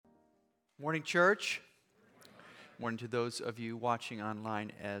Morning, church. Morning to those of you watching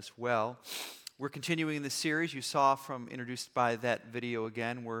online as well. We're continuing the series you saw from introduced by that video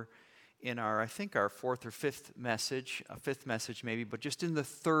again. We're in our fourth or fifth message, a fifth message maybe, but just in the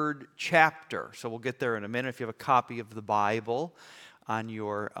third chapter. So we'll get there in a minute. If you have a copy of the Bible on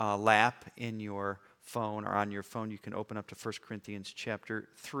your lap, in your phone, or on your phone, you can open up to 1 Corinthians chapter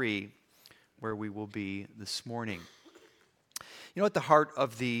 3, where we will be this morning. You know, at the heart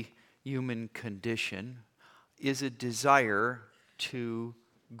of the human condition is a desire to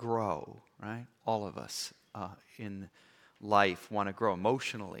grow, right? All of us in life want to grow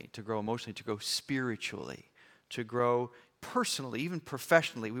emotionally, to grow spiritually, to grow personally, even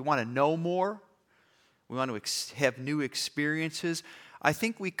professionally. We want to know more. We want to have new experiences. I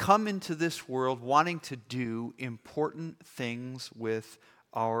think we come into this world wanting to do important things with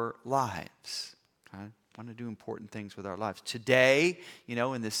our lives, okay? Want to do important things with our lives. Today, you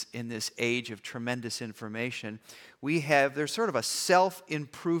know, in this age of tremendous information, there's sort of a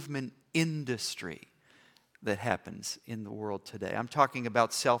self-improvement industry that happens in the world today. I'm talking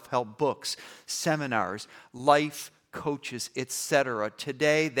about self-help books, seminars, life coaches, etc.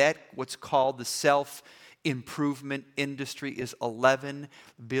 Today, what's called the self-improvement industry is $11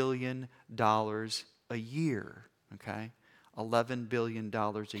 billion a year, okay? $11 billion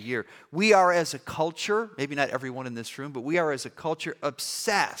a year. We are as a culture, maybe not everyone in this room, but we are as a culture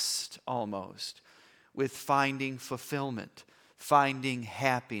obsessed almost with finding fulfillment, finding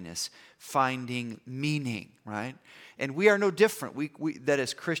happiness, finding meaning, right? And we are no different, that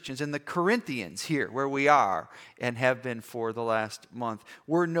as Christians, and the Corinthians here, where we are and have been for the last month,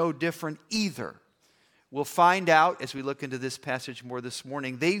 we're no different either. We'll find out as we look into this passage more this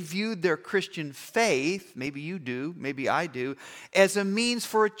morning, they viewed their Christian faith, maybe you do, maybe I do, as a means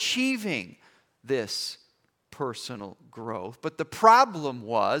for achieving this personal growth. But the problem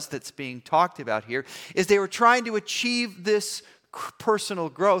that's being talked about here is they were trying to achieve this personal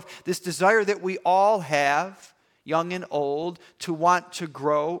growth, this desire that we all have, young and old, to want to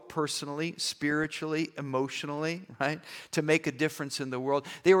grow personally, spiritually, emotionally, right? To make a difference in the world.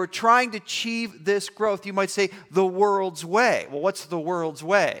 They were trying to achieve this growth, you might say, the world's way. Well, what's the world's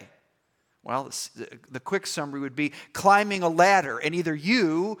way? Well, the quick summary would be climbing a ladder, and either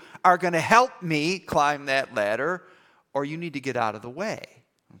you are going to help me climb that ladder, or you need to get out of the way,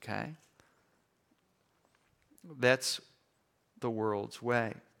 okay? That's the world's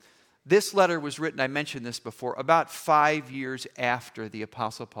way. This letter was written, I mentioned this before, about 5 years after the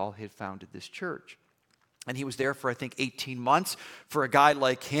Apostle Paul had founded this church. And he was there for, 18 months. For a guy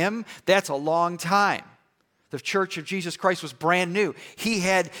like him, that's a long time. The Church of Jesus Christ was brand new.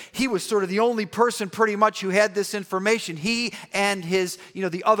 He was sort of the only person pretty much who had this information. He and his,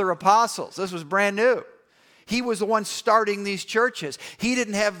 the other apostles. This was brand new. He was the one starting these churches. He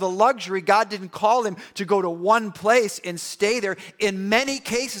didn't have the luxury. God didn't call him to go to one place and stay there. In many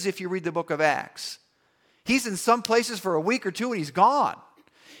cases, if you read the book of Acts, he's in some places for a week or two and he's gone.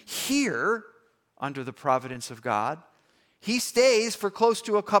 Here, under the providence of God, he stays for close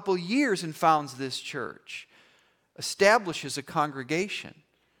to a couple years and founds this church, establishes a congregation,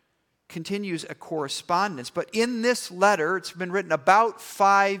 continues a correspondence. But in this letter, it's been written about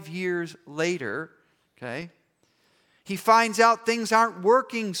 5 years later, okay, he finds out things aren't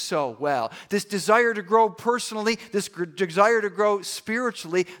working so well. This desire to grow personally, this desire to grow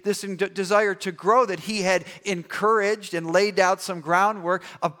spiritually, this desire to grow that he had encouraged and laid out some groundwork,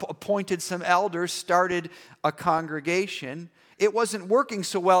 appointed some elders, started a congregation. It wasn't working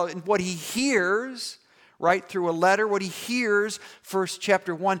so well. And what he hears, right, through a letter, what he hears, first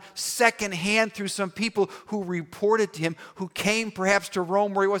chapter 1, secondhand through some people who reported to him, who came perhaps to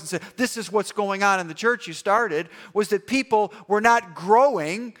Rome where he was and said, this is what's going on in the church you started, was that people were not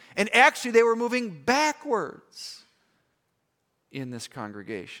growing, and actually they were moving backwards in this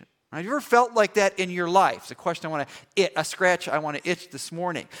congregation. Have you ever felt like that in your life? It's a question I want to itch this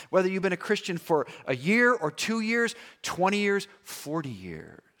morning. Whether you've been a Christian for a year or 2 years, 20 years, 40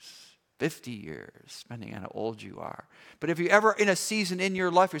 years. 50 years, depending on how old you are. But if you're ever in a season in your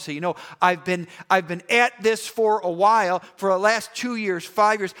life, you say, I've been at this for a while, for the last 2 years,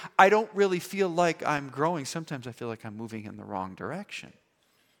 5 years, I don't really feel like I'm growing. Sometimes I feel like I'm moving in the wrong direction.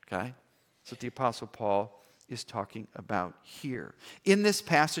 Okay? That's what the Apostle Paul is talking about here. In this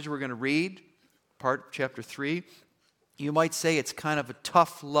passage we're going to read, part of chapter 3, you might say it's kind of a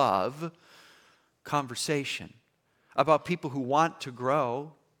tough love conversation about people who want to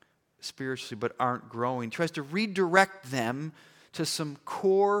grow spiritually but aren't growing. He tries to redirect them to some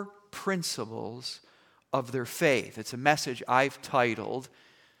core principles of their faith. It's a message I've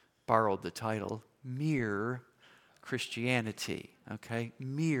borrowed the title, Mere Christianity, okay?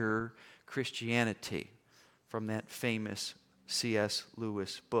 Mere Christianity, from that famous C.S.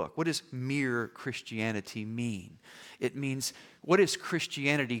 Lewis book. What does mere Christianity mean? It means, what is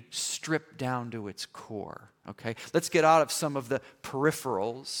Christianity stripped down to its core? Okay, let's get out of some of the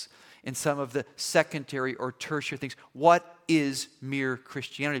peripherals and some of the secondary or tertiary things. What is mere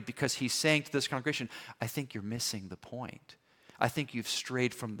Christianity? Because he's saying to this congregation, I think you're missing the point. I think you've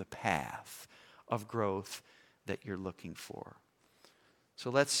strayed from the path of growth that you're looking for.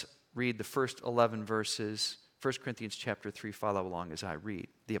 So let's read the first 11 verses. 1 Corinthians chapter 3, follow along as I read.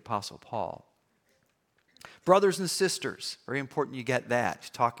 The Apostle Paul. Brothers and sisters, very important you get that. He's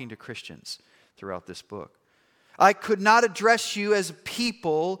talking to Christians throughout this book. I could not address you as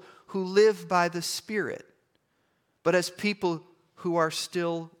people who live by the Spirit, but as people who are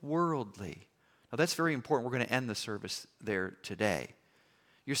still worldly. Now that's very important. We're going to end the service there today.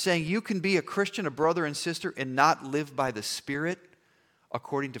 You're saying you can be a Christian, a brother and sister, and not live by the Spirit?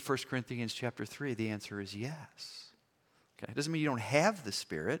 According to 1 Corinthians chapter 3, the answer is yes. Okay, it doesn't mean you don't have the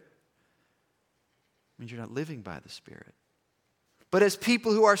Spirit. It means you're not living by the Spirit. But as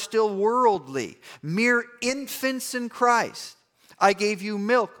people who are still worldly, mere infants in Christ, I gave you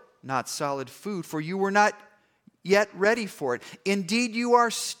milk, not solid food, for you were not yet ready for it. Indeed, you are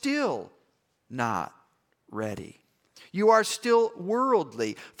still not ready. You are still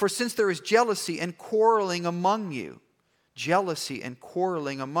worldly, for since there is jealousy and quarreling among you,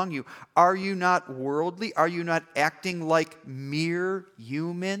 are you not worldly? Are you not acting like mere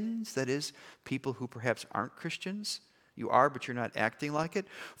humans? That is, people who perhaps aren't Christians. You are, but you're not acting like it.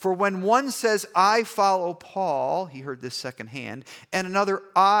 For when one says, I follow Paul, he heard this secondhand, and another,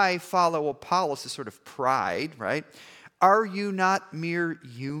 I follow Apollos, is sort of pride, right? Are you not mere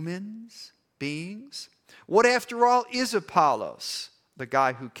humans, beings? What, after all, is Apollos? The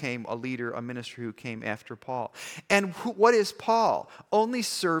guy who came, a leader, a minister who came after Paul. And what is Paul? Only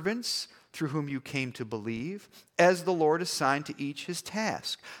servants through whom you came to believe, as the Lord assigned to each his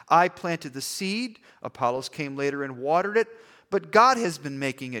task. I planted the seed, Apollos came later and watered it, but God has been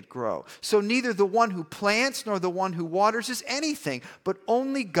making it grow. So neither the one who plants nor the one who waters is anything, but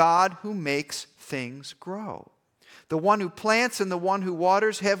only God who makes things grow. The one who plants and the one who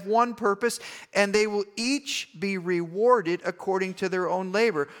waters have one purpose, and they will each be rewarded according to their own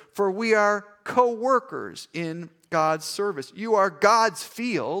labor. For we are co-workers in God's service. You are God's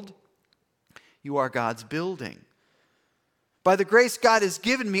field. You are God's building. By the grace God has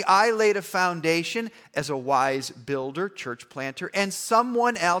given me, I laid a foundation as a wise builder, church planter, and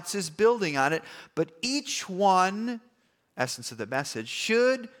someone else is building on it. But each one, essence of the message,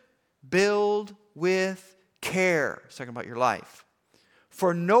 should build with care. It's talking about your life.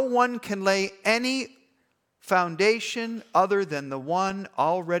 For no one can lay any foundation other than the one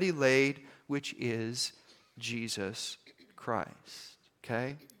already laid, which is Jesus Christ.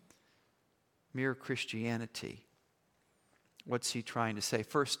 Okay? Mere Christianity. What's he trying to say?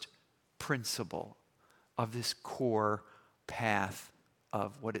 First principle of this core path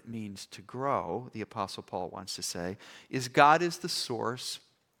of what it means to grow, the Apostle Paul wants to say, is God is the source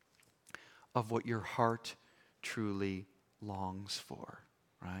of what your heart truly longs for,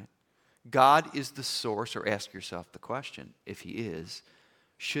 right? God is the source, or ask yourself the question, if he is,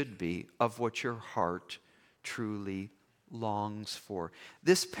 should be, of what your heart truly longs for.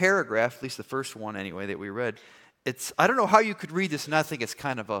 This paragraph, at least the first one anyway that we read, I don't know how you could read this and not think it's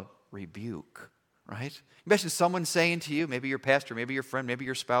kind of a rebuke, right? Imagine someone saying to you, maybe your pastor, maybe your friend, maybe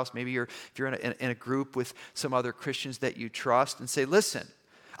your spouse, maybe if you're in a group with some other Christians that you trust, and say, listen,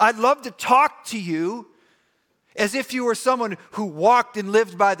 I'd love to talk to you as if you were someone who walked and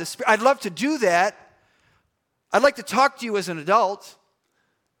lived by the Spirit. I'd love to do that. I'd like to talk to you as an adult.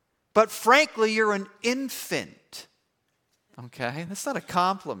 But frankly, you're an infant. Okay? That's not a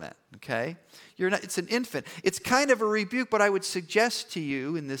compliment. Okay? It's an infant. It's kind of a rebuke, but I would suggest to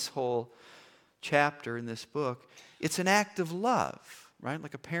you in this whole chapter, in this book, it's an act of love, right?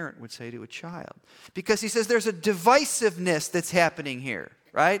 Like a parent would say to a child. Because he says there's a divisiveness that's happening here.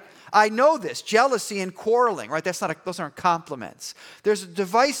 Right? I know this, jealousy and quarreling, right? Those aren't compliments. There's a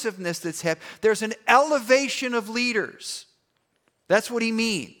divisiveness that's happening. There's an elevation of leaders. That's what he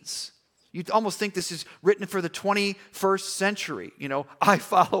means. You'd almost think this is written for the 21st century. I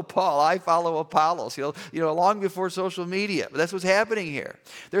follow Paul, I follow Apollos, long before social media. But that's what's happening here.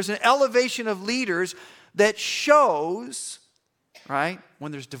 There's an elevation of leaders that shows, right?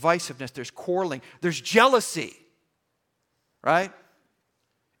 When there's divisiveness, there's quarreling, there's jealousy, right?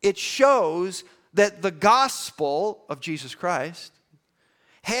 It shows that the gospel of Jesus Christ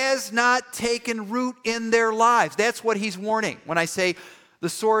has not taken root in their lives. That's what he's warning. When I say The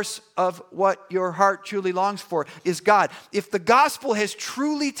source of what your heart truly longs for is God. If the gospel has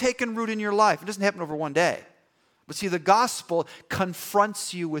truly taken root in your life, it doesn't happen over one day. But see, the gospel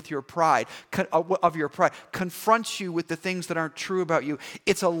confronts you with your pride, confronts you with the things that aren't true about you.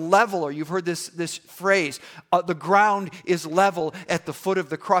 It's a leveler. You've heard this phrase, the ground is level at the foot of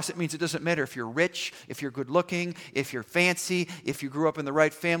the cross. It means it doesn't matter if you're rich, if you're good looking, if you're fancy, if you grew up in the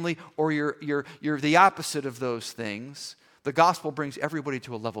right family, or you're the opposite of those things. The gospel brings everybody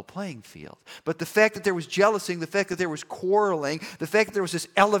to a level playing field. But the fact that there was jealousy, the fact that there was quarreling, the fact that there was this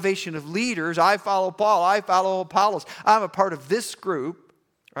elevation of leaders, I follow Paul, I follow Apollos, I'm a part of this group,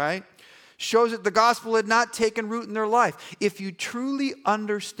 right, shows that the gospel had not taken root in their life. If you truly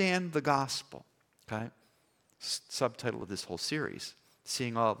understand the gospel, okay, subtitle of this whole series,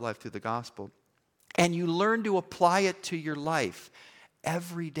 Seeing All of Life Through the Gospel, and you learn to apply it to your life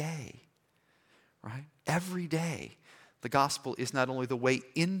every day, right, every day. The gospel is not only the way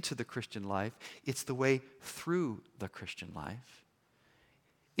into the Christian life, it's the way through the Christian life.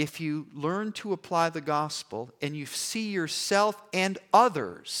 If you learn to apply the gospel and you see yourself and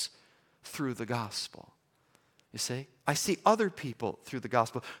others through the gospel, you see, I see other people through the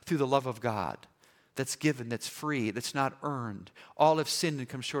gospel, through the love of God that's given, that's free, that's not earned. All have sinned and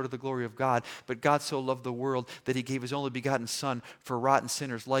come short of the glory of God, but God so loved the world that he gave his only begotten Son for rotten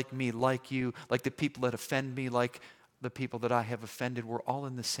sinners like me, like you, like the people that offend me, like the people that I have offended. We're all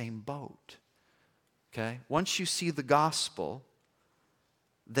in the same boat. Okay? Once you see the gospel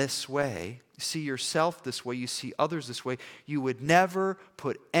this way, you see yourself this way, you see others this way, you would never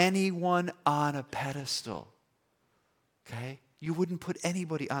put anyone on a pedestal. Okay? You wouldn't put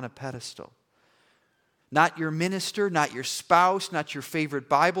anybody on a pedestal. Not your minister, not your spouse, not your favorite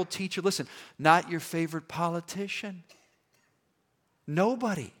Bible teacher. Listen, not your favorite politician.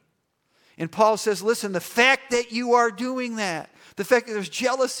 Nobody. And Paul says, listen, the fact that you are doing that, the fact that there's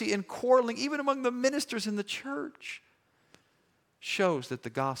jealousy and quarreling, even among the ministers in the church, shows that the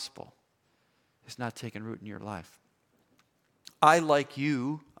gospel has not taken root in your life. I, like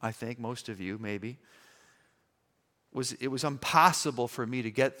you, I think, most of you maybe, it was impossible for me to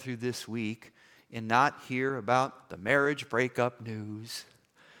get through this week and not hear about the marriage breakup news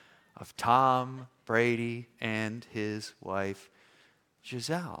of Tom Brady and his wife,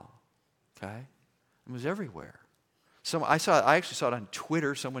 Giselle. Okay? It was everywhere. I actually saw it on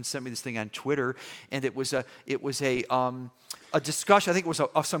Twitter. Someone sent me this thing on Twitter, and it was a discussion. I think it was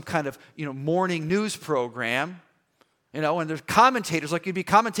of some kind of morning news program. And there's commentators like you'd be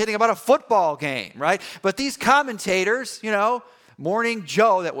commentating about a football game, right? But these commentators, Morning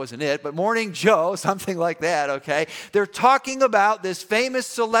Joe, that wasn't it, but Morning Joe, something like that, okay? They're talking about this famous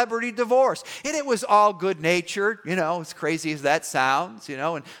celebrity divorce. And it was all good-natured, as crazy as that sounds,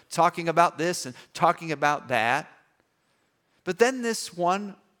 and talking about this and talking about that. But then this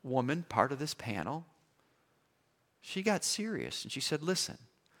one woman, part of this panel, she got serious and she said, listen,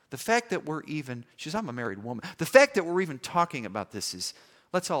 the fact that I'm a married woman, the fact that we're even talking about this is,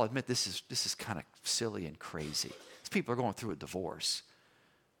 let's all admit, this is kind of silly and crazy. People are going through a divorce.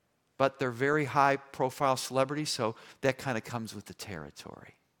 But they're very high-profile celebrities, so that kind of comes with the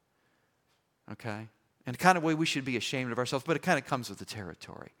territory. Okay? And kind of way we should be ashamed of ourselves, but it kind of comes with the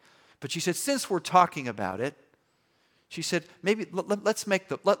territory. But she said, since we're talking about it, she said, maybe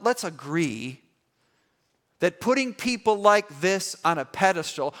let's agree that putting people like this on a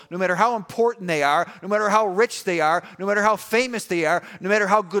pedestal, no matter how important they are, no matter how rich they are, no matter how famous they are, no matter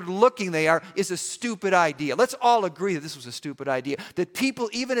how good looking they are, is a stupid idea. Let's all agree that this was a stupid idea. That people,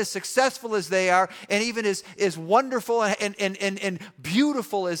 even as successful as they are, and even as wonderful and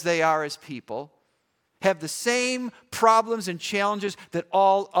beautiful as they are as people, have the same problems and challenges that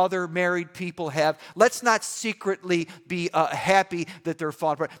all other married people have. Let's not secretly be happy that they're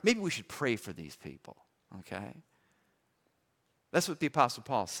falling apart. Maybe we should pray for these people. Okay? That's what the Apostle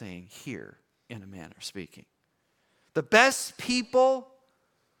Paul is saying here, in a manner speaking. The best people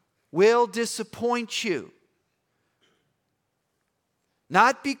will disappoint you.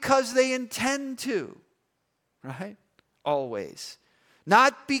 Not because they intend to, right? Always.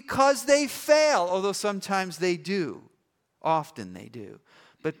 Not because they fail, although sometimes they do. Often they do.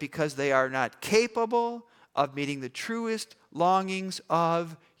 But because they are not capable of meeting the truest longings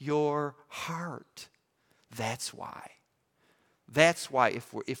of your heart. That's why. That's why,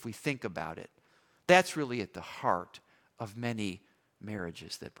 if we think about it, that's really at the heart of many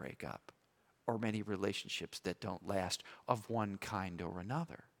marriages that break up, or many relationships that don't last of one kind or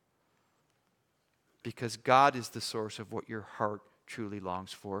another. Because God is the source of what your heart truly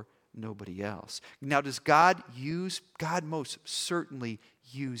longs for, nobody else. Now, does God use? God most certainly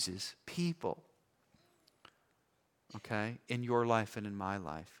uses people. okay, in your life and in my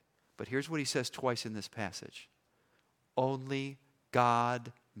life. But here's what he says twice in this passage. Only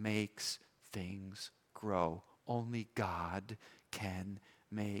God makes things grow. Only God can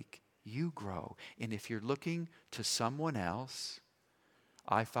make you grow. And if you're looking to someone else,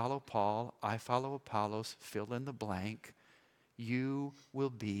 I follow Paul, I follow Apollos, fill in the blank, you will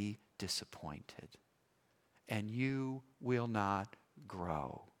be disappointed. And you will not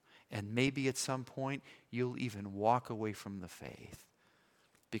grow. And maybe at some point, you'll even walk away from the faith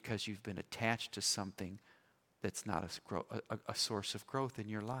because you've been attached to something that's not a source of growth in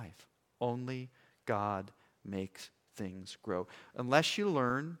your life. Only God makes things grow. Unless you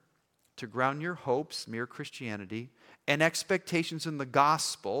learn to ground your hopes, mere Christianity, and expectations in the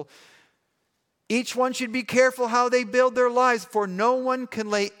gospel, each one should be careful how they build their lives, for no one can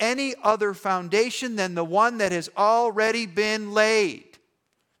lay any other foundation than the one that has already been laid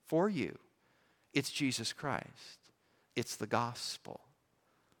for you. It's Jesus Christ. It's the gospel.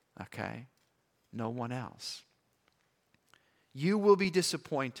 Okay? No one else. You will be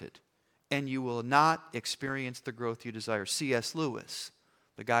disappointed, and you will not experience the growth you desire. C.S. Lewis,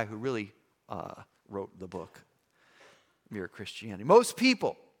 the guy who really wrote the book, Mere Christianity. Most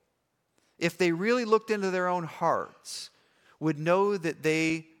people, if they really looked into their own hearts, would know that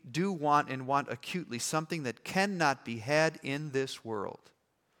they do want and want acutely something that cannot be had in this world.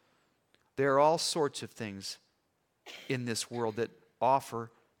 There are all sorts of things in this world that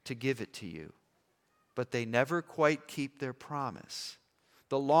offer to give it to you, but they never quite keep their promise.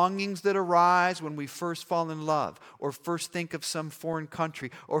 The longings that arise when we first fall in love, or first think of some foreign country,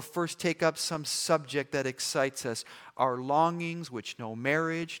 or first take up some subject that excites us, are longings which no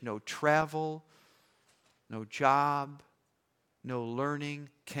marriage, no travel, no job, no learning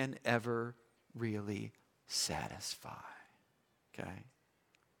can ever really satisfy. Okay?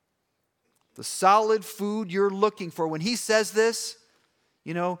 The solid food you're looking for. When he says this,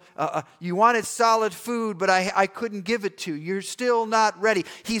 you wanted solid food, but I couldn't give it to you. You're still not ready.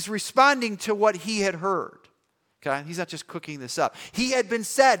 He's responding to what he had heard. Okay? He's not just cooking this up. He had been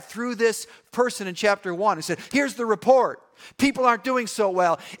said through this person in chapter 1. He said, here's the report. People aren't doing so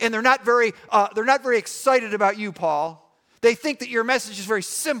well, and they're not very excited about you, Paul. They think that your message is very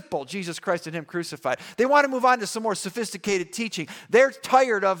simple, Jesus Christ and him crucified. They want to move on to some more sophisticated teaching. They're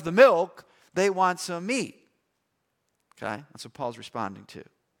tired of the milk. They want some meat. Okay? That's what Paul's responding to.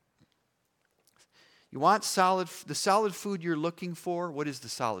 You want the solid food you're looking for? What is the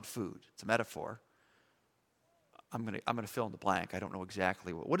solid food? It's a metaphor. I'm going to fill in the blank. I don't know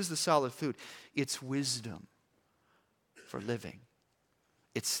exactly what. What is the solid food? It's wisdom for living.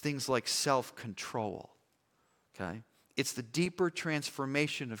 It's things like self-control. Okay? It's the deeper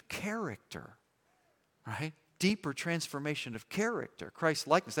transformation of character. Right? Deeper transformation of character.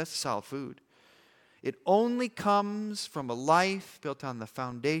 Christ-likeness, that's the solid food. It only comes from a life built on the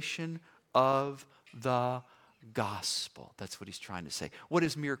foundation of the gospel. That's what he's trying to say. What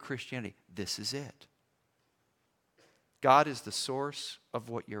is mere Christianity? This is it. God is the source of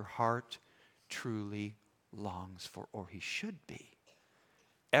what your heart truly longs for, or he should be.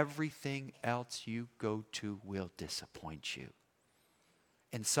 Everything else you go to will disappoint you.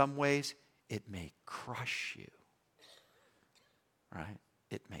 In some ways, it may crush you. Right?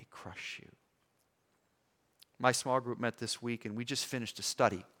 It may crush you. My small group met this week, and we just finished a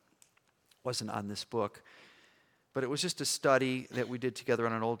study. It wasn't on this book, but it was just a study that we did together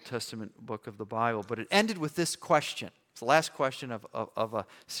on an Old Testament book of the Bible. But it ended with this question. It's the last question of a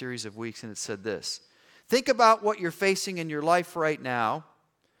series of weeks, and it said this. Think about what you're facing in your life right now,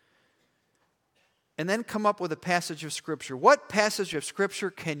 and then come up with a passage of Scripture. What passage of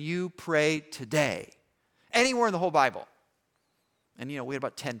Scripture can you pray today? Anywhere in the whole Bible. And we had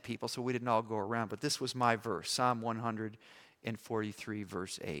about 10 people, so we didn't all go around. But this was my verse, Psalm 143,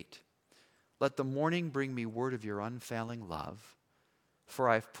 verse 8. Let the morning bring me word of your unfailing love, for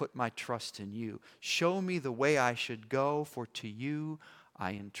I have put my trust in you. Show me the way I should go, for to you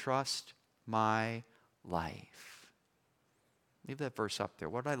I entrust my life. Leave that verse up there.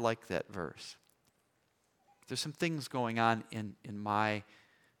 Why do I like that verse? There's some things going on in my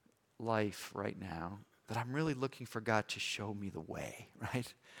life right now that I'm really looking for God to show me the way,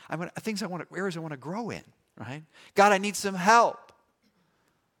 right? Areas I want to grow in, right? God, I need some help.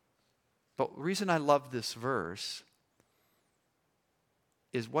 But the reason I love this verse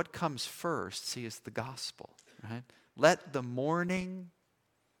is what comes first, is the gospel, right? Let the morning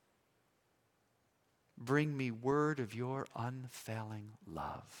bring me word of your unfailing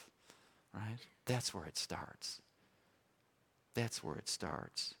love, right? That's where it starts. That's where it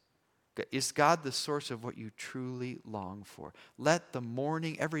starts. Is God the source of what you truly long for? Let the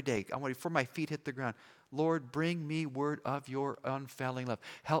morning, every day, I want before my feet hit the ground, Lord, bring me word of your unfailing love.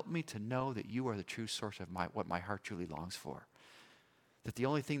 Help me to know that you are the true source of what my heart truly longs for. That the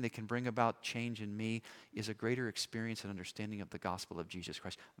only thing that can bring about change in me is a greater experience and understanding of the gospel of Jesus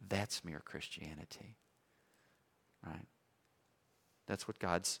Christ. That's mere Christianity. Right? That's what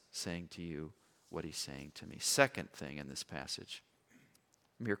God's saying to you, what he's saying to me. Second thing in this passage,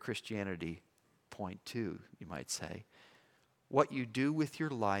 mere Christianity, point 2, you might say. What you do with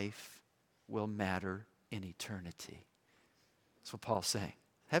your life will matter in eternity. That's what Paul's saying.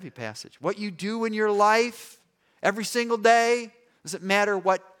 Heavy passage. What you do in your life every single day, doesn't matter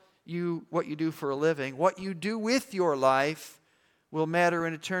what you do for a living. What you do with your life will matter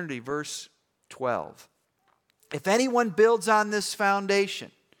in eternity. Verse 12. If anyone builds on this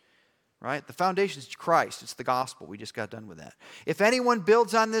foundation, right? The foundation is Christ. It's the gospel. We just got done with that. If anyone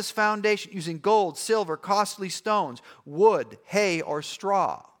builds on this foundation using gold, silver, costly stones, wood, hay, or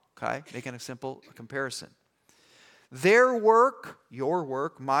straw, okay? Making a simple comparison. Their work, your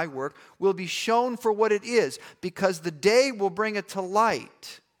work, my work, will be shown for what it is, because the day will bring it to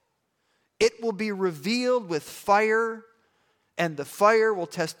light. It will be revealed with fire, and the fire will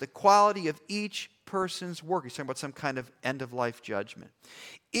test the quality of each person's work. He's talking about some kind of end-of-life judgment.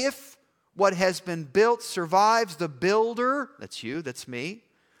 If what has been built survives, the builder, that's you, that's me,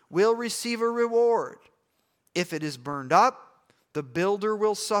 will receive a reward. If it is burned up, the builder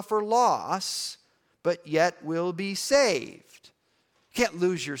will suffer loss, but yet will be saved. You can't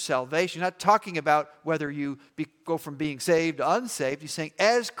lose your salvation. You're not talking about whether you go from being saved to unsaved. He's saying,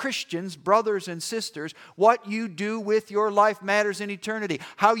 as Christians, brothers and sisters, what you do with your life matters in eternity.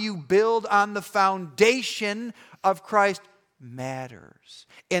 How you build on the foundation of Christ matters.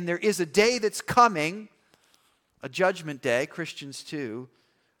 And there is a day that's coming, a judgment day, Christians too,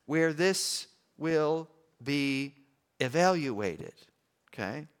 where this will be evaluated.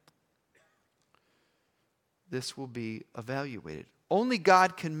 Okay? This will be evaluated. Only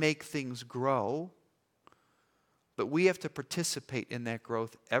God can make things grow, but we have to participate in that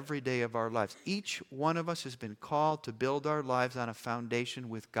growth every day of our lives. Each one of us has been called to build our lives on a foundation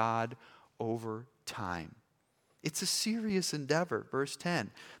with God over time. It's a serious endeavor, verse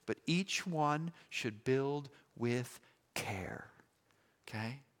 10. But each one should build with care.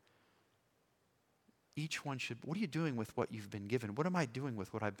 Okay? Each one should. What are you doing with what you've been given? What am I doing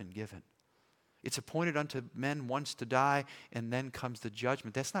with what I've been given? It's appointed unto men once to die, and then comes the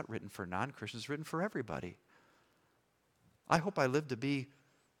judgment. That's not written for non-Christians. It's written for everybody. I hope I live to be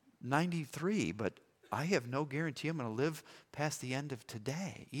 93, but I have no guarantee I'm going to live past the end of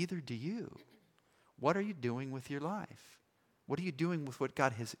today. Either do you. What are you doing with your life? What are you doing with what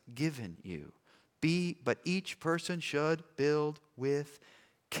God has given you? But each person should build with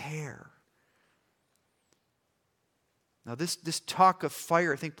care. Now this talk of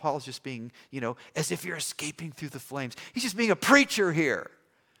fire, I think Paul's just being, as if you're escaping through the flames. He's just being a preacher here.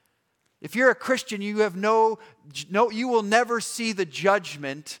 If you're a Christian, you will never see the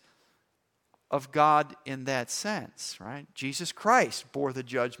judgment of God in that sense, right? Jesus Christ bore the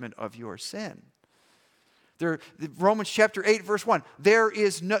judgment of your sin. Romans chapter 8, verse 1, there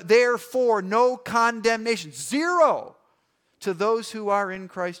is therefore no condemnation, zero, to those who are in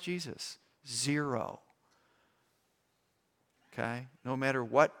Christ Jesus. Zero. Okay? No matter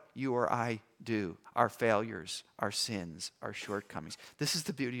what you or I do, our failures, our sins, our shortcomings. This is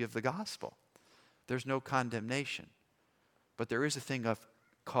the beauty of the gospel. There's no condemnation. But there is a thing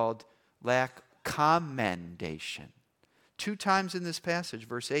called lack commendation. 2 times in this passage,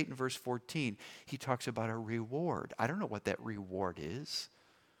 verse 8 and verse 14, he talks about a reward. I don't know what that reward is.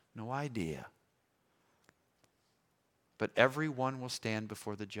 No idea. But everyone will stand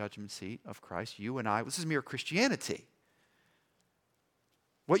before the judgment seat of Christ. You and I. This is mere Christianity.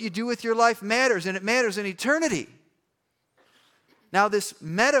 What you do with your life matters, and it matters in eternity. Now this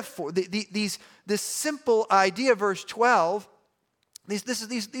metaphor, this simple idea, verse 12,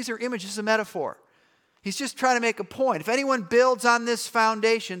 these are images, this is a metaphor. He's just trying to make a point. If anyone builds on this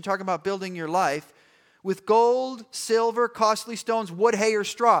foundation, talking about building your life, with gold, silver, costly stones, wood, hay, or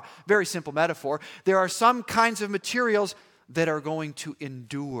straw, very simple metaphor. There are some kinds of materials that are going to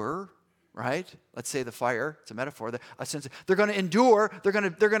endure, right? Let's say the fire, it's a metaphor. They're going to endure, they're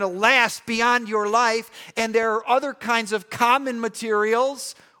going to last beyond your life, and there are other kinds of common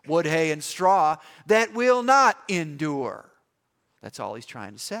materials, wood, hay, and straw, that will not endure. That's all he's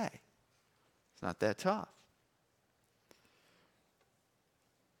trying to say. It's not that tough.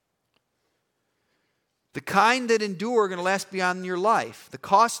 The kind that endure are going to last beyond your life. The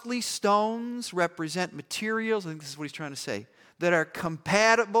costly stones represent materials, I think this is what he's trying to say, that are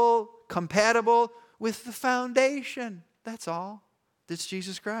compatible, compatible with the foundation. That's all. That's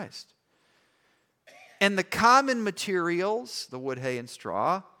Jesus Christ. And the common materials, the wood, hay, and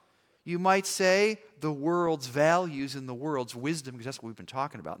straw, you might say the world's values and the world's wisdom, because that's what we've been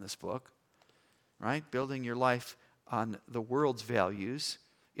talking about in this book, right? Building your life on the world's values.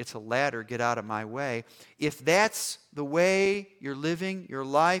 It's a ladder, get out of my way. If that's the way you're living your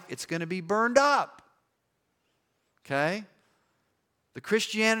life, it's going to be burned up. Okay? The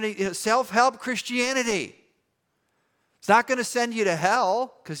Christianity, self-help Christianity. It's not going to send you to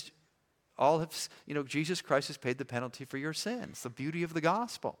hell because Jesus Christ has paid the penalty for your sins. The beauty of the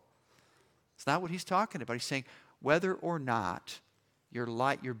gospel. It's not what he's talking about. He's saying whether or not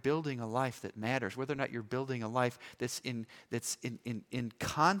you're building a life that matters, whether or not you're building a life that's in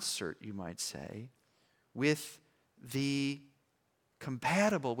concert, you might say, with the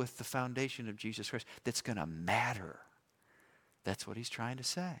compatible with the foundation of Jesus Christ, that's going to matter. That's what he's trying to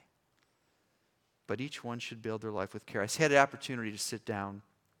say. But each one should build their life with care. I had an opportunity to sit down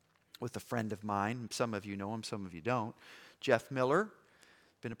with a friend of mine. Some of you know him, some of you don't. Jeff Miller,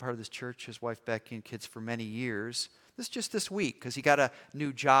 been a part of this church, his wife Becky and kids for many years. Just this week, because he got a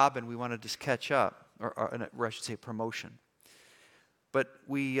new job and we wanted to catch up, or I should say promotion. But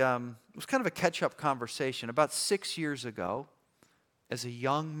it was kind of a catch-up conversation. About 6 years ago, as a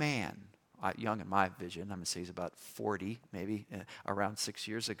young man, young in my vision, I'm going to say he's about 40, maybe, around 6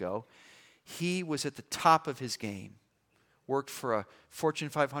 years ago, he was at the top of his game. Worked for a Fortune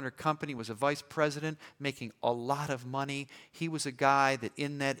 500 company, was a vice president, making a lot of money. He was a guy that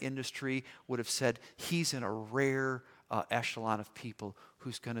in that industry would have said he's in a rare echelon of people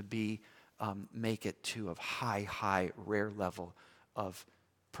who's going to make it to a high, rare level of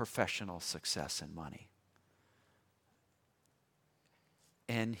professional success and money.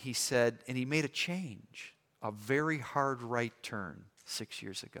 And he said, and he made a change, a very hard right turn 6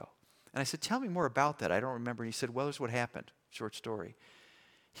 years ago. And I said, tell me more about that. I don't remember. And he said, well, here's what happened. Short story.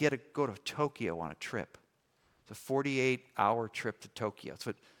 He had to go to Tokyo on a trip. It's a 48-hour trip to Tokyo. That's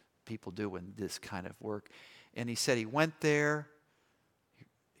what people do in this kind of work. And he said he went there.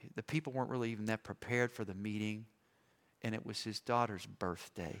 The people weren't really even that prepared for the meeting. And it was his daughter's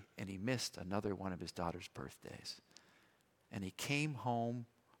birthday. And he missed another one of his daughter's birthdays. And he came home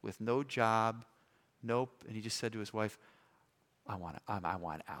with no job, and he just said to his wife, I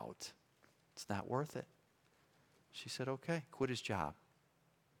want out. It's not worth it. She said, okay, quit his job.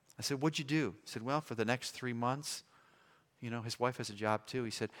 I said, what'd you do? He said, well, for the next 3 months, his wife has a job too.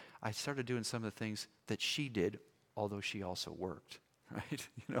 He said, I started doing some of the things that she did, although she also worked, right?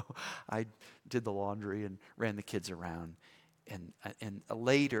 I did the laundry and ran the kids around. And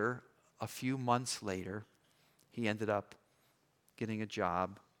later, a few months later, he ended up getting a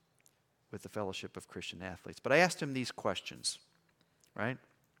job with the Fellowship of Christian Athletes. But I asked him these questions, right?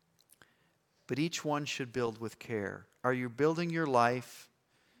 But each one should build with care. Are you building your life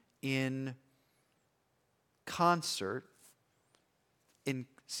in concert,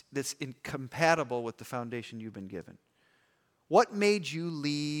 that's incompatible with the foundation you've been given? What made you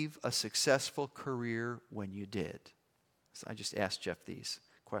leave a successful career when you did? So I just asked Jeff these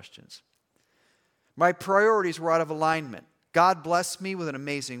questions. My priorities were out of alignment. God blessed me with an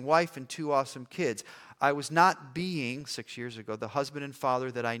amazing wife and 2 awesome kids. I was not being, 6 years ago, the husband and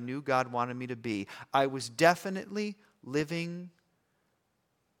father that I knew God wanted me to be. I was definitely living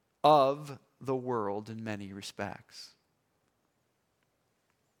of the world in many respects.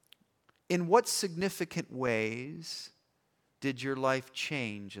 In what significant ways did your life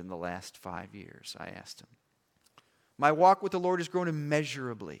change in the last 5 years? I asked him. My walk with the Lord has grown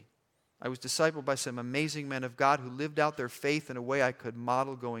immeasurably. I was discipled by some amazing men of God who lived out their faith in a way I could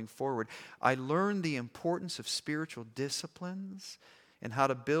model going forward. I learned the importance of spiritual disciplines and how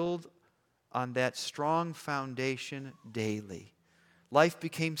to build on that strong foundation daily. Life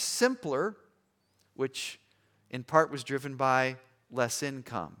became simpler, which in part was driven by less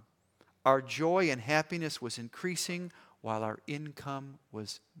income. Our joy and happiness was increasing while our income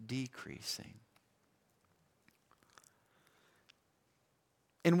was decreasing.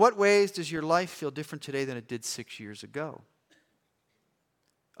 In what ways does your life feel different today than it did 6 years ago?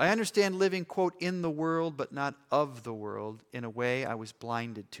 I understand living, quote, in the world, but not of the world, in a way I was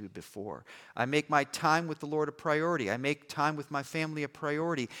blinded to before. I make my time with the Lord a priority. I make time with my family a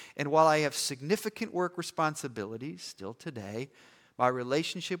priority. And while I have significant work responsibilities still today, my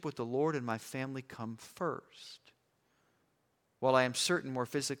relationship with the Lord and my family come first. While I am certainly more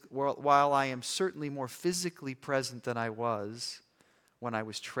physically present than I was when I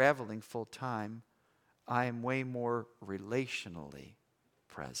was traveling full time, I am way more relationally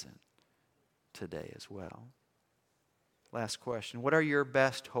present today as well. Last question. What are your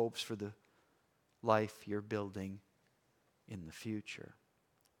best hopes for the life you're building in the future?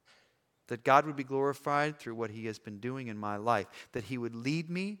 That God would be glorified through what He has been doing in my life. That He would lead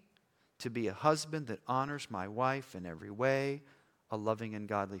me to be a husband that honors my wife in every way, a loving and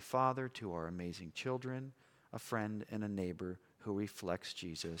godly father to our amazing children, a friend and a neighbor who reflects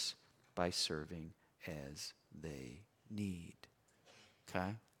Jesus by serving as they need.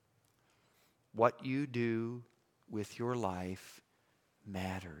 Okay? What you do with your life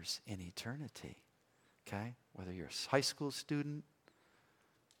matters in eternity. Okay? Whether you're a high school student,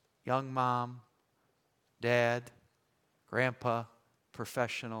 young mom, dad, grandpa,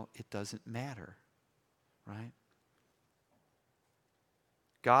 professional, it doesn't matter. Right?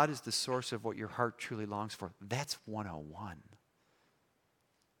 God is the source of what your heart truly longs for. That's 101.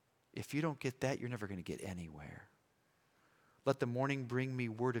 If you don't get that, you're never going to get anywhere. Let the morning bring me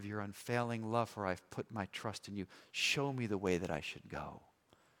word of your unfailing love, for I've put my trust in you. Show me the way that I should go.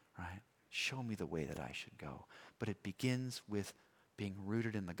 Right? Show me the way that I should go. But it begins with being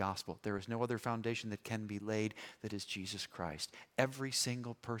rooted in the gospel. There is no other foundation that can be laid that is Jesus Christ. Every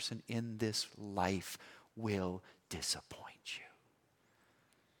single person in this life will disappoint you.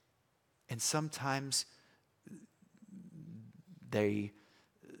 And sometimes there's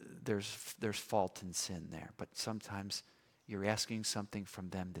fault and sin there. But sometimes you're asking something from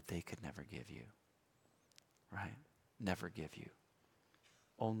them that they could never give you. Right? Never give you.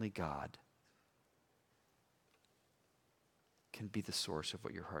 Only God can be the source of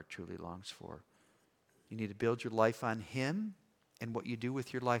what your heart truly longs for. You need to build your life on Him, and what you do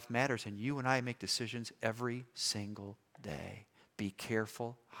with your life matters. And you and I make decisions every single day. Be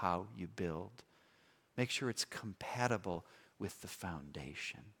careful how you build. Make sure it's compatible with the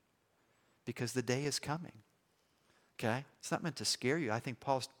foundation. Because the day is coming. Okay? It's not meant to scare you. I think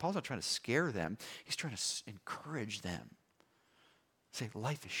Paul's not trying to scare them. He's trying to encourage them. Say,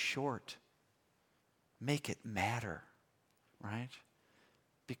 life is short. Make it matter. Right?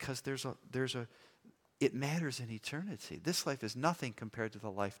 Because it matters in eternity. This life is nothing compared to the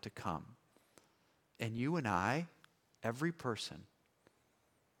life to come. And you and I, every person,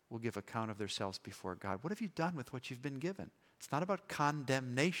 will give account of themselves before God. What have you done with what you've been given? It's not about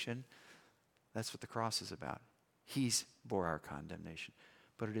condemnation. That's what the cross is about. He's bore our condemnation.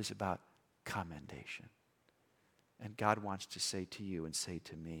 But it is about commendation. And God wants to say to you and say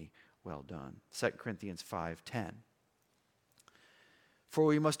to me, well done. 2 Corinthians 5:10. For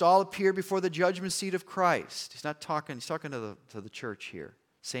we must all appear before the judgment seat of Christ. He's talking to the church here.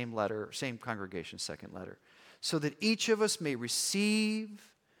 Same letter, same congregation, second letter. So that each of us may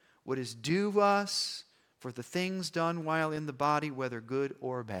receive what is due us for the things done while in the body, whether good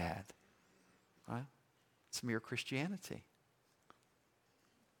or bad. Right? It's mere Christianity.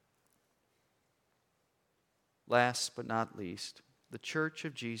 Last but not least, the church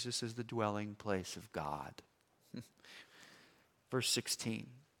of Jesus is the dwelling place of God. Verse 16.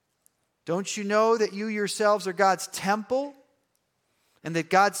 Don't you know that you yourselves are God's temple and that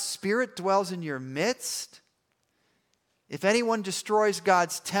God's Spirit dwells in your midst? If anyone destroys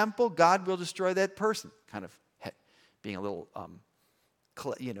God's temple, God will destroy that person. Kind of being a little, a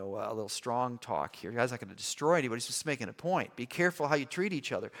little strong talk here. God's not going to destroy anybody. He's just making a point. Be careful how you treat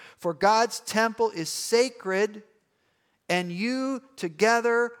each other. For God's temple is sacred, and you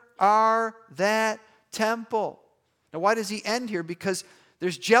together are that temple. Now, why does he end here? Because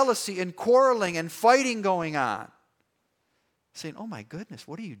there's jealousy and quarreling and fighting going on. Saying, oh my goodness,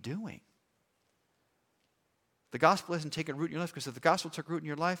 what are you doing? The gospel hasn't taken root in your life, because if the gospel took root in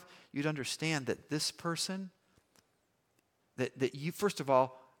your life, you'd understand that this person, that you, first of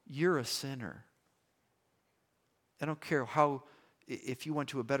all, you're a sinner. I don't care if you went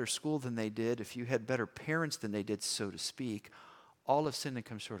to a better school than they did, if you had better parents than they did, so to speak, all have sinned and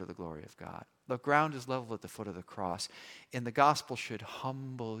come short of the glory of God. The ground is level at the foot of the cross. And the gospel should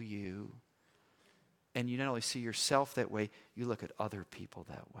humble you. And you not only see yourself that way, you look at other people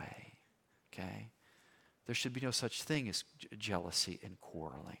that way. Okay? There should be no such thing as jealousy and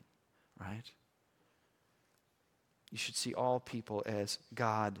quarreling. Right? You should see all people as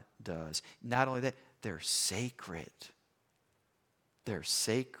God does. Not only that, they're sacred. They're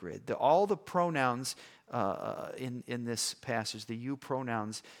sacred. All the pronouns in this passage, the you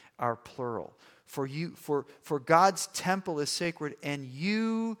pronouns, are plural. For God's temple is sacred, and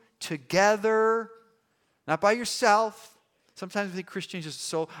you together, not by yourself. Sometimes I think Christians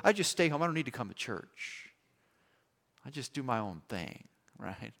just I just stay home. I don't need to come to church. I just do my own thing,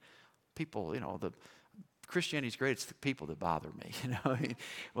 right? People, Christianity's great. It's the people that bother me,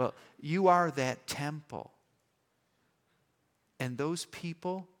 Well, you are that temple. And those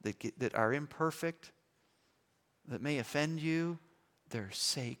people that are imperfect, that may offend you, they're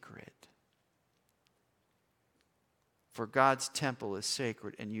sacred. For God's temple is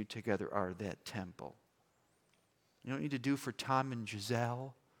sacred, and you together are that temple. You don't need to do for Tom and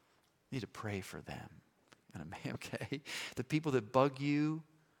Giselle. You need to pray for them. Okay? The people that bug you,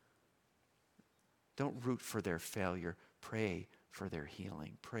 don't root for their failure. Pray for their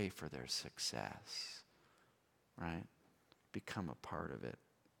healing. Pray for their success. Right? Become a part of it.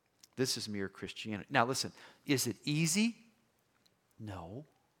 This is mere Christianity. Now listen, is it easy? No.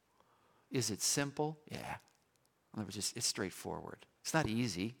 Is it simple? Yeah. It's straightforward. It's not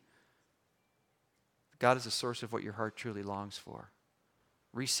easy. God is the source of what your heart truly longs for.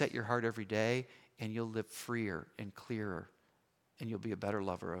 Reset your heart every day, and you'll live freer and clearer, and you'll be a better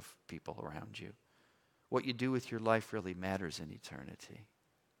lover of people around you. What you do with your life really matters in eternity.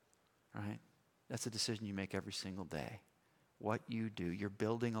 Right? That's a decision you make every single day. What you do, you're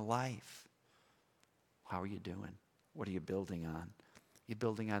building a life. How are you doing? What are you building on? You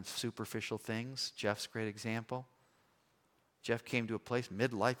building on superficial things? Jeff's a great example. Jeff came to a place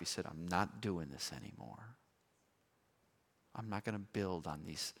midlife, he said, I'm not doing this anymore. I'm not going to build on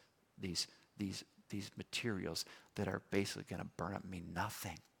these materials that are basically going to burn up me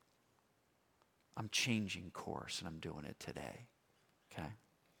nothing. I'm changing course, and I'm doing it today. Okay?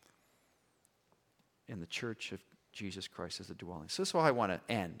 In the church of Jesus Christ as the dwelling. So this is how I want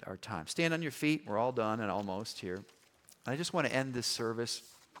to end our time. Stand on your feet. We're all done and almost here. I just want to end this service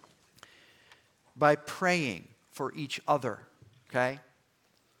by praying for each other. Okay?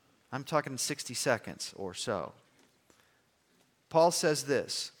 I'm talking 60 seconds or so. Paul says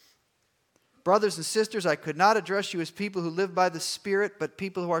this, brothers and sisters, I could not address you as people who live by the Spirit, but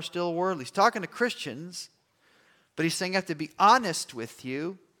people who are still worldly. He's talking to Christians, but he's saying I have to be honest with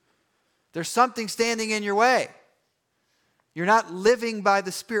you. There's something standing in your way. You're not living by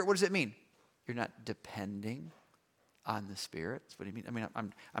the Spirit. What does it mean? You're not depending on the Spirit. That's what he means. I mean,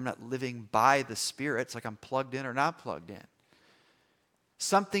 I'm not living by the Spirit. It's like I'm plugged in or not plugged in.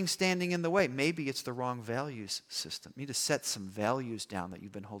 Something standing in the way. Maybe it's the wrong values system. You need to set some values down that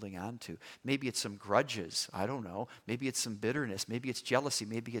you've been holding on to. Maybe it's some grudges. I don't know. Maybe it's some bitterness. Maybe it's jealousy.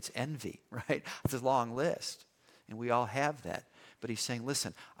 Maybe it's envy, right? It's a long list. And we all have that. But he's saying,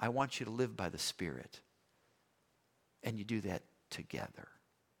 listen, I want you to live by the Spirit. And you do that together.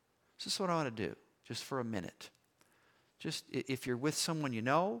 So this is what I want to do, just for a minute. Just if you're with someone you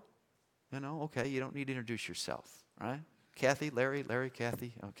know, okay, you don't need to introduce yourself, right? Kathy, Larry,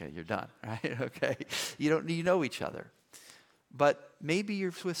 Kathy. Okay, you're done, right? Okay. You know each other. But maybe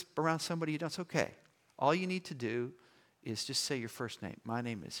you're around somebody you don't. It's okay. All you need to do is just say your first name. My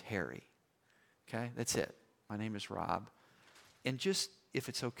name is Harry. Okay? That's it. My name is Rob. And just, if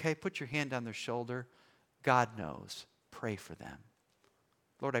it's okay, put your hand on their shoulder. God knows. Pray for them.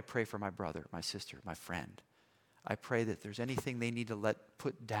 Lord, I pray for my brother, my sister, my friend. I pray that there's anything they need to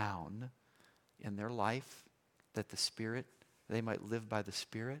put down in their life, that the Spirit, they might live by the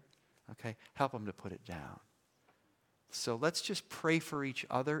Spirit. Okay? Help them to put it down. So let's just pray for each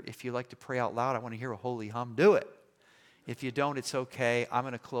other. If you like to pray out loud, I want to hear a holy hum. Do it. If you don't, it's okay. I'm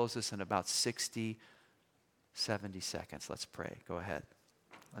going to close this in about 60, 70 seconds. Let's pray. Go ahead.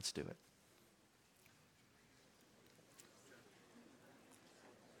 Let's do it.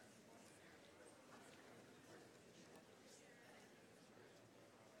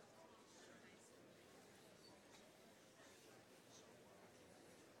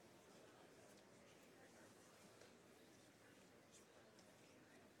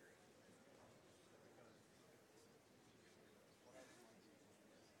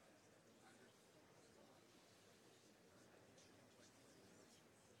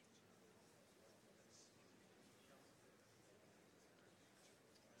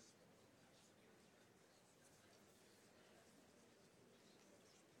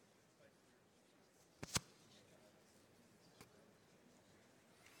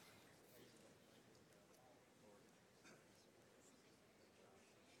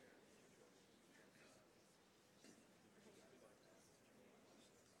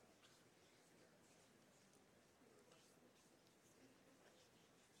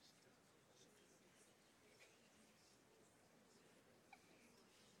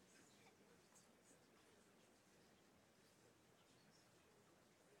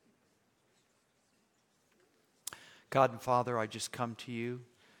 God and Father, I just come to you.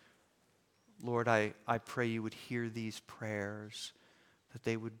 Lord, I pray you would hear these prayers, that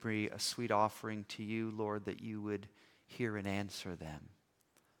they would be a sweet offering to you, Lord, that you would hear and answer them.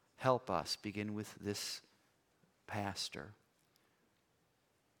 Help us, begin with this pastor,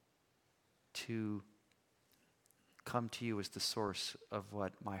 to come to you as the source of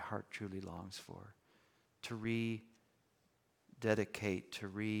what my heart truly longs for. to rededicate, to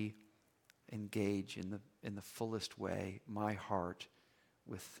re-engage in the fullest way my heart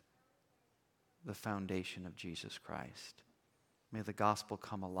with the foundation of Jesus Christ. May the gospel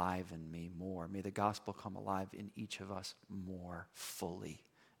come alive in me more. May the gospel come alive in each of us more fully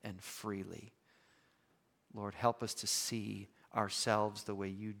and freely. Lord, help us to see ourselves the way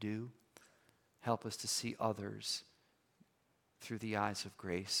you do. Help us to see others through the eyes of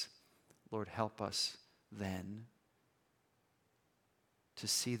grace. Lord, help us then to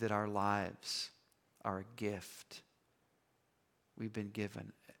see that our lives are a gift. We've been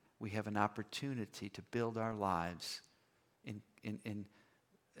given. We have an opportunity to build our lives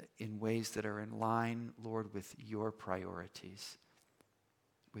in ways that are in line, Lord, with your priorities,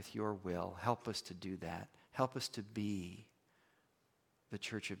 with your will. Help us to do that. Help us to be the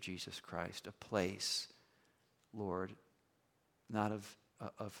Church of Jesus Christ, a place, Lord, not of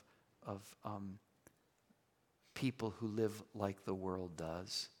people who live like the world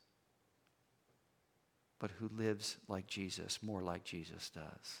does, but who lives like Jesus, more like Jesus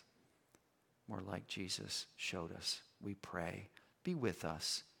does, more like Jesus showed us. We pray. Be with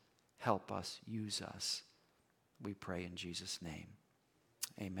us. Help us. Use us. We pray in Jesus' name.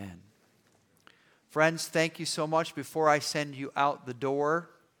 Amen. Friends, thank you so much. Before I send you out the door,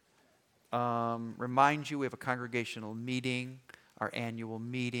 remind you we have a congregational meeting, our annual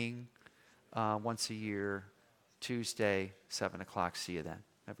meeting, once a year, Tuesday, 7 o'clock. See you then.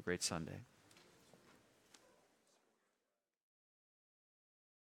 Have a great Sunday.